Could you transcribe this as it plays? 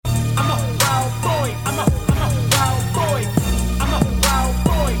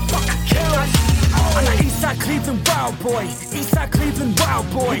boy. Eastside Cleveland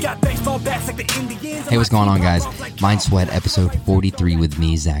Wild boy. We got baseball bats like the Indians. Hey, what's going on, guys? Mind Sweat, episode 43 with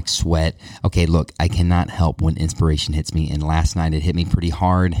me, Zach Sweat. Okay, look, I cannot help when inspiration hits me, and last night it hit me pretty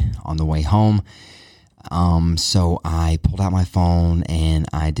hard on the way home. So I pulled out my phone and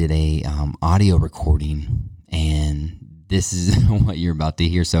I did a audio recording, and this is what you're about to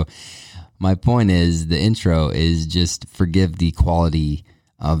hear. So my point is, the intro is just forgive the quality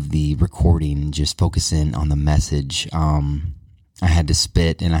of the recording, just focus in on the message. I had to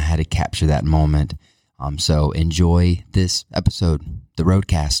spit and I had to capture that moment. So enjoy this episode, the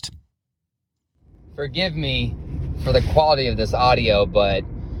Roadcast. Forgive me for the quality of this audio, but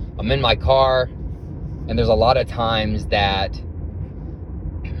I'm in my car and there's a lot of times that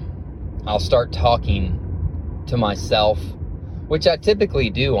I'll start talking to myself, which I typically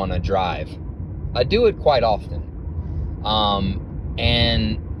do on a drive. I do it quite often.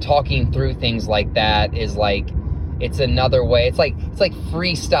 And talking through things like that is like, it's another way. It's like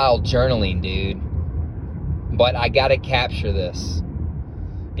freestyle journaling, dude. But I gotta capture this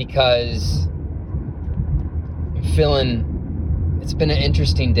because I'm feeling, it's been an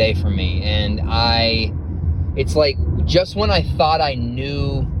interesting day for me. And it's like, just when I thought I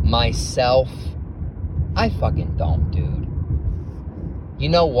knew myself, I fucking don't, dude. You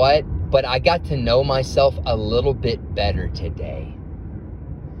know what? But I got to know myself a little bit better today.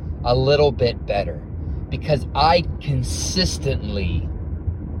 A little bit better. Because I consistently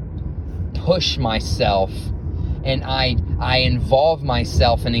push myself and I involve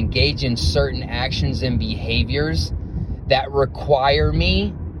myself and engage in certain actions and behaviors that require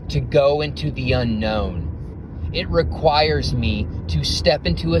me to go into the unknown. It requires me to step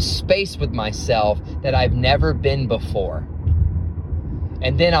into a space with myself that I've never been before.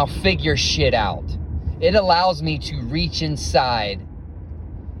 And then I'll figure shit out. It allows me to reach inside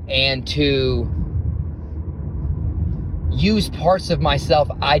and to use parts of myself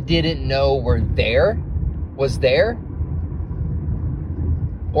I didn't know was there,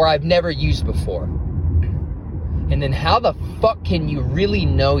 or I've never used before. And then how the fuck can you really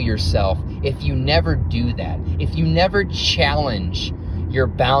know yourself if you never do that? If you never challenge your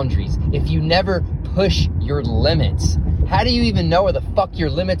boundaries, if you never push your limits? How do you even know where the fuck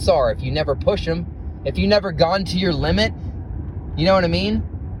your limits are if you never push them? If you never gone to your limit? You know what I mean?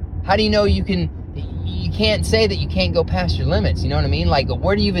 How do you know you can't say that you can't go past your limits? You know what I mean? Like,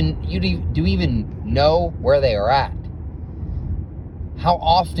 where do you even know where they are at? How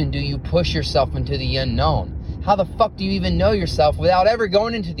often do you push yourself into the unknown? How the fuck do you even know yourself without ever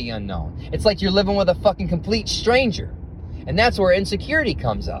going into the unknown? It's like you're living with a fucking complete stranger. And that's where insecurity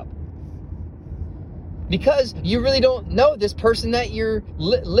comes up. Because you really don't know this person that you're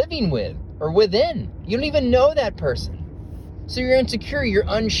living with or within. You don't even know that person. So you're insecure, you're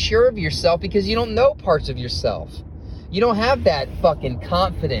unsure of yourself because you don't know parts of yourself. You don't have that fucking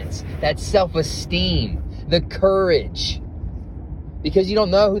confidence, that self-esteem, the courage. Because you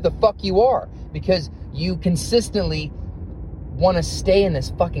don't know who the fuck you are. Because you consistently want to stay in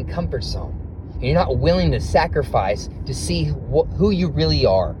this fucking comfort zone. And you're not willing to sacrifice to see who you really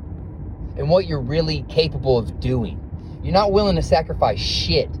are and what you're really capable of doing. You're not willing to sacrifice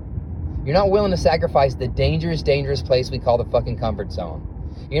shit. You're not willing to sacrifice the dangerous place we call the fucking comfort zone.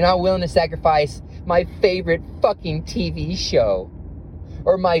 You're not willing to sacrifice my favorite fucking TV show,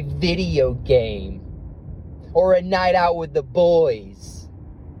 or my video game, or a night out with the boys.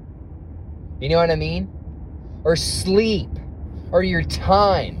 You know what I mean? Or sleep, or your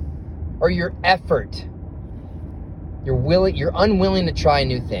time, or your effort. You're unwilling to try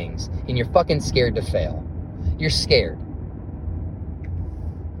new things, and you're fucking scared to fail. You're scared.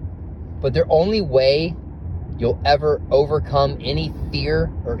 But the only way you'll ever overcome any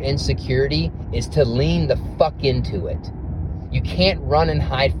fear or insecurity is to lean the fuck into it. You can't run and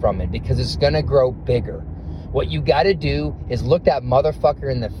hide from it because it's gonna grow bigger. What you gotta do is look that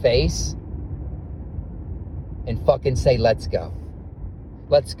motherfucker in the face and fucking say, let's go.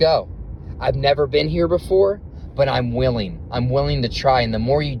 Let's go. I've never been here before, but I'm willing. I'm willing to try. And the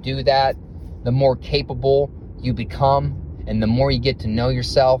more you do that, the more capable you become. And the more you get to know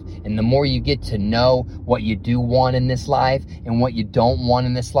yourself, and the more you get to know what you do want in this life and what you don't want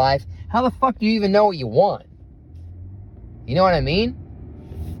in this life, how the fuck do you even know what you want? You know what I mean?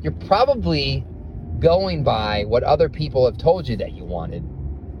 You're probably going by what other people have told you that you wanted.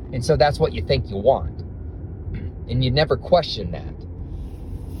 And so that's what you think you want. And you never question that.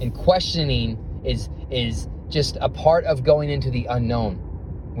 And questioning is just a part of going into the unknown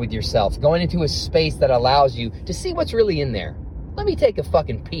with yourself, going into a space that allows you to see what's really in there. Let me take a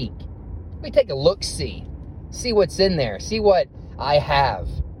fucking peek. Let me take a look-see. See what's in there. See what I have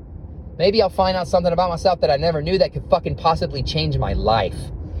Maybe I'll find out something about myself that I never knew that could fucking possibly change my life.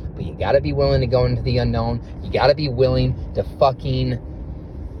 But you gotta be willing to go into the unknown. You gotta be willing to fucking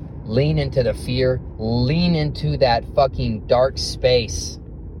lean into the fear. Lean into that fucking dark space.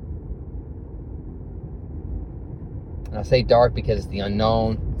 And I say dark because it's the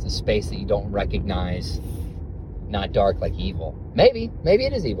unknown. It's a space that you don't recognize. Not dark like evil. Maybe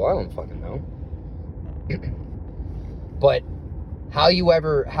it is evil. I don't fucking know. But how are you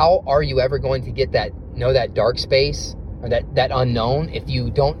ever going to get that dark space or that unknown if you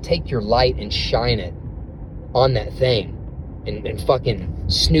don't take your light and shine it on that thing and fucking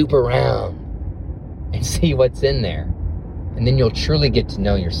snoop around and see what's in there? And then you'll truly get to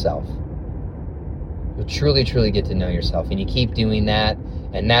know yourself. You'll truly, truly get to know yourself. And you keep doing that,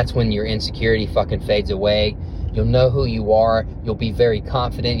 and that's when your insecurity fucking fades away. You'll know who you are. You'll be very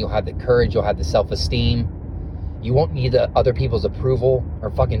confident. You'll have the courage. You'll have the self-esteem. You won't need other people's approval or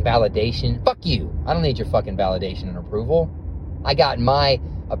fucking validation. Fuck you. I don't need your fucking validation and approval. I got my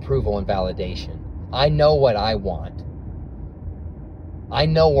approval and validation. I know what I want. I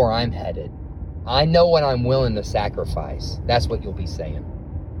know where I'm headed. I know what I'm willing to sacrifice. That's what you'll be saying.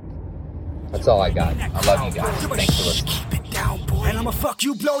 That's all I got. I love you guys. Thanks for listening. Keep it down, boy. And I'ma fuck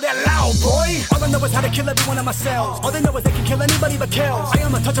you, blow that loud, boy. All I know is how to kill every one of my cells. All they know is they can kill anybody but kills. I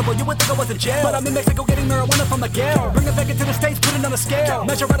am untouchable, you would think I was in jail. But I'm in Mexico getting marijuana from Miguel. Bring it back into the States, put it on a scale.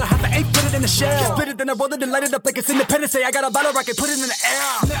 Measure out a half an eighth, put it in a shell. Split it, then I roll it and light it up like it's Independence Day. I got a bottle rocket, put it in the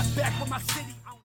air. Snap back with my city.